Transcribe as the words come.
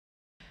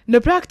Në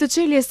prag të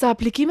çeljes së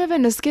aplikimeve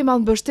në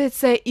skemat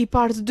mbështetëse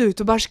IPARD II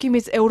të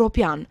Bashkimit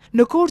Evropian,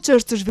 në Korçë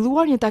është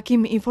zhvilluar një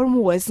takim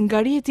informues nga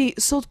rjeti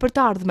sot për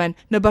të ardhmen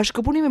në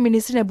bashkëpunim me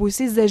Ministrinë e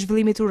Bujqësisë dhe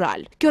Zhvillimit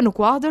Rural. Kjo në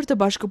kuadër të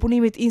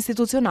bashkëpunimit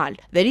institucional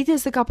dhe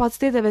rritjes së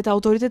kapaciteteve të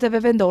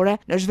autoriteteve vendore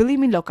në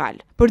zhvillimin lokal.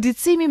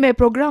 Përditësimi me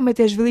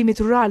programet e zhvillimit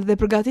rural dhe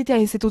përgatitja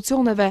e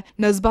institucioneve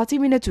në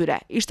zbatimin e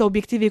tyre ishte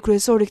objektivi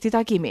kryesor i këtij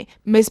takimi,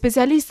 me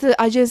specialistë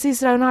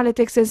Agjencisë Rajonale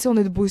të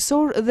Ekstensionit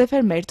Bujqësor dhe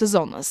fermer të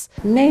zonës.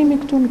 Ne jemi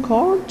këtu në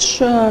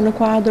Korçë në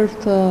kuadër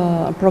të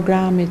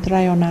programit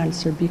rajonal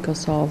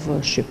Serbi-Kosovë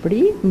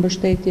Shqipëri,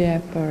 mbështetje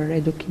për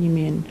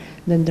edukimin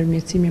dhe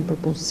ndërmjetësimin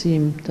për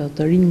punësim të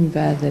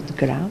rinjve dhe të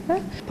grave,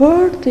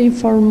 për të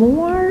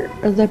informuar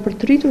dhe për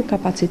të rritur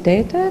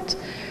kapacitetet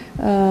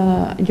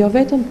jo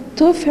vetëm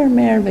të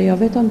fermerëve, jo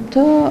vetëm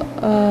të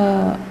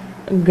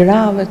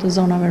grave të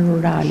zonave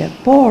rurale,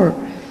 por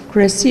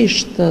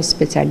kryesisht të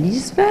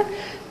specialistëve,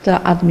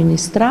 të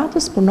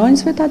administratës,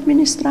 punonjësve të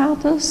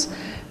administratës,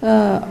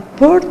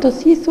 për të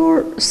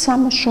thithur sa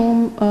më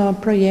shumë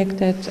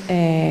projektet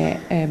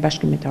e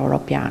Bashkimit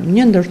Evropian.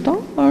 Një ndër to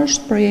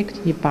është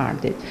projekti i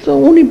IPARD-it.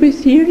 Unë i bëj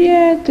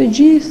thirrje të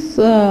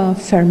gjithë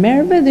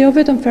fermerëve dhe jo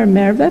vetëm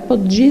fermerëve, po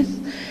të gjithë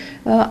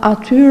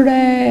atyre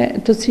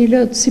të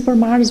cilët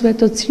sipërmarrësve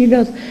të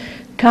cilët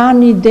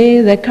kanë ide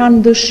dhe kanë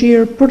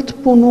dëshirë për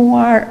të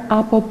punuar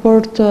apo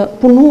për të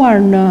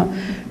punuar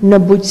në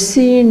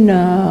bujqësinë,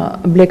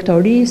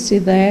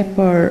 blegtorisi dhe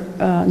për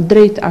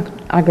drejt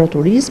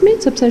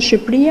agroturizmit, sepse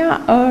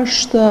Shqipëria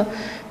është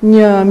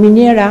një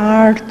minjere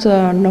artë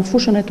në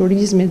fushën e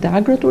turizmit dhe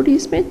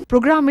agroturizmit.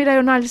 Programi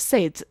rajonal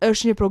SET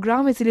është një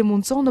program i cili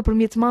mundson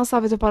nëpërmjet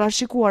masave të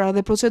parashikuara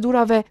dhe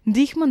procedurave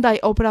ndihmë ndaj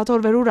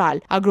operatorëve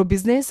rural,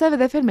 agrobizneseve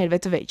dhe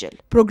fermerëve të vegjël.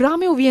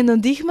 Programi u vjen në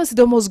ndihmë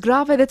sidomos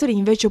grave dhe të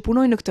rinjve që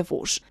punojnë në këtë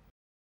fushë.